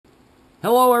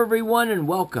Hello everyone and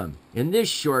welcome. In this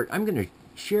short, I'm going to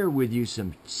share with you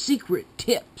some secret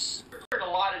tips. I've heard a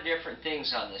lot of different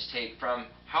things on this tape, from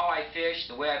how I fish,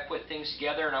 the way I put things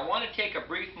together, and I want to take a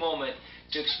brief moment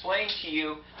to explain to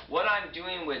you what I'm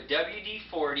doing with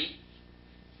WD-40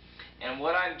 and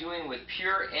what I'm doing with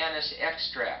pure anise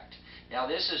extract. Now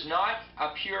this is not a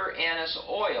pure anise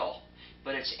oil,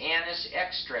 but it's anise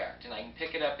extract, and I can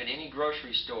pick it up at any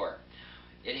grocery store.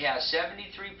 It has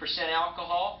 73%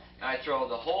 alcohol, and I throw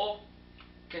the whole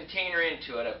container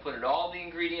into it. I put all the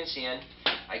ingredients in.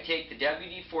 I take the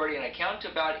WD-40 and I count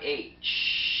to about 8.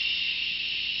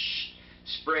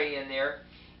 Spray in there,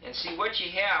 and see what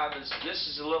you have is this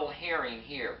is a little herring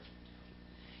here.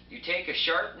 You take a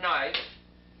sharp knife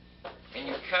and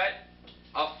you cut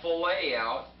a fillet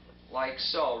out like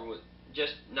so, with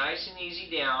just nice and easy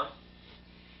down.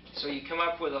 So you come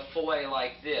up with a fillet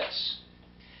like this.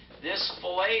 This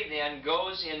fillet then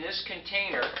goes in this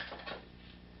container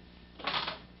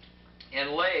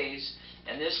and lays,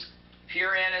 and this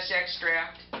pure anise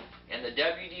extract and the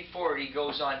WD-40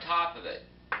 goes on top of it.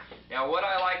 Now what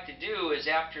I like to do is,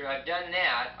 after I've done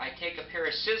that, I take a pair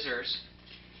of scissors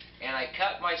and I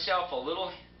cut myself a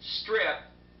little strip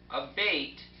of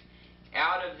bait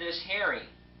out of this herring.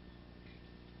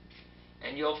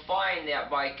 And you'll find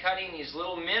that by cutting these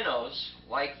little minnows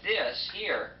like this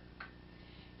here,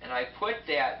 and I put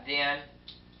that then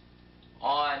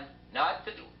on, not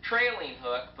the trailing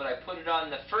hook, but I put it on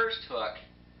the first hook.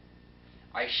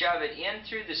 I shove it in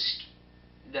through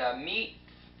the meat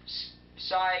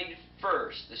side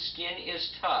first. The skin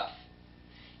is tough,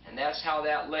 and that's how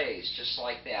that lays, just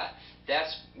like that.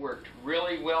 That's worked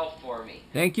really well for me.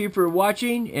 Thank you for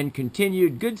watching and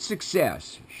continued good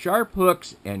success. Sharp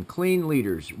hooks and clean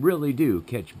leaders really do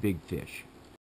catch big fish.